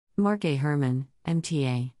Mark A. Herman,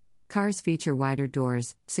 MTA. Cars feature wider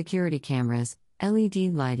doors, security cameras, LED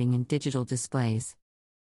lighting, and digital displays.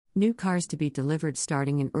 New cars to be delivered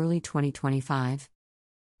starting in early 2025.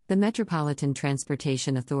 The Metropolitan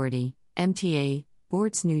Transportation Authority, MTA,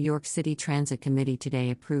 Board's New York City Transit Committee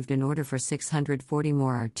today approved an order for 640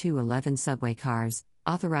 more R211 subway cars,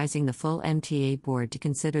 authorizing the full MTA board to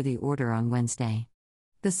consider the order on Wednesday.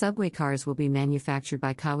 The subway cars will be manufactured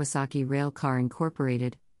by Kawasaki Railcar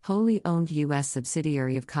Incorporated, wholly owned U.S.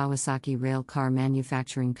 subsidiary of Kawasaki Railcar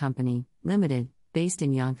Manufacturing Company, Limited, based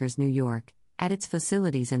in Yonkers, New York, at its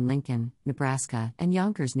facilities in Lincoln, Nebraska, and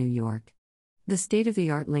Yonkers, New York. The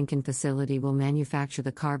state-of-the-art Lincoln facility will manufacture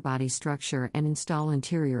the car body structure and install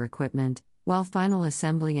interior equipment, while final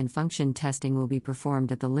assembly and function testing will be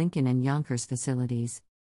performed at the Lincoln and Yonkers facilities.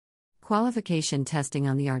 Qualification testing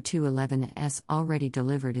on the R211S already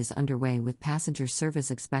delivered is underway, with passenger service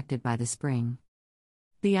expected by the spring.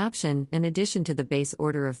 The option, in addition to the base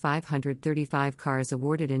order of 535 cars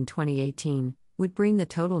awarded in 2018, would bring the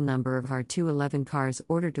total number of R211 cars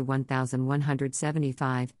ordered to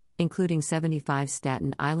 1,175, including 75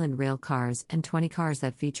 Staten Island rail cars and 20 cars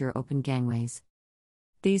that feature open gangways.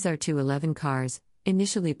 These R211 cars,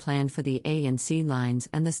 initially planned for the A and C lines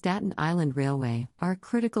and the Staten Island Railway, are a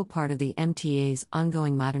critical part of the MTA's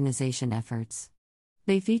ongoing modernization efforts.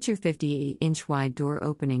 They feature 58-inch wide door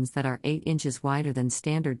openings that are 8 inches wider than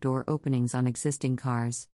standard door openings on existing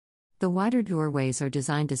cars. The wider doorways are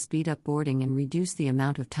designed to speed up boarding and reduce the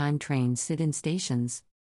amount of time trains sit in stations.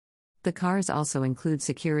 The cars also include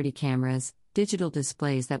security cameras, digital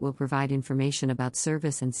displays that will provide information about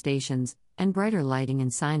service and stations, and brighter lighting and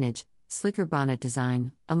signage, slicker bonnet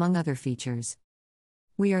design, among other features.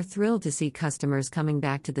 We are thrilled to see customers coming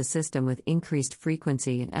back to the system with increased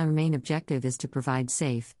frequency, and our main objective is to provide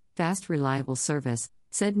safe, fast, reliable service,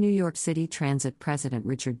 said New York City Transit President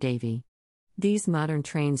Richard Davey. These modern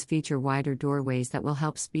trains feature wider doorways that will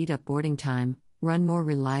help speed up boarding time, run more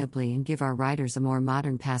reliably, and give our riders a more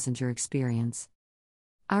modern passenger experience.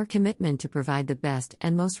 Our commitment to provide the best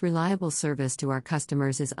and most reliable service to our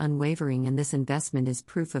customers is unwavering, and this investment is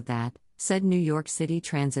proof of that, said New York City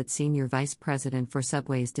Transit Senior Vice President for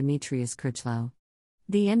Subways Demetrius Kirchlow.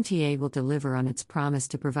 The MTA will deliver on its promise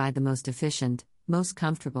to provide the most efficient, most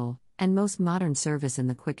comfortable, and most modern service in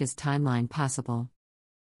the quickest timeline possible.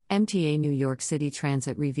 MTA New York City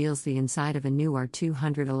Transit reveals the inside of a new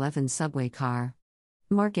R211 subway car.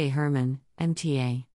 Mark A. Herman, MTA.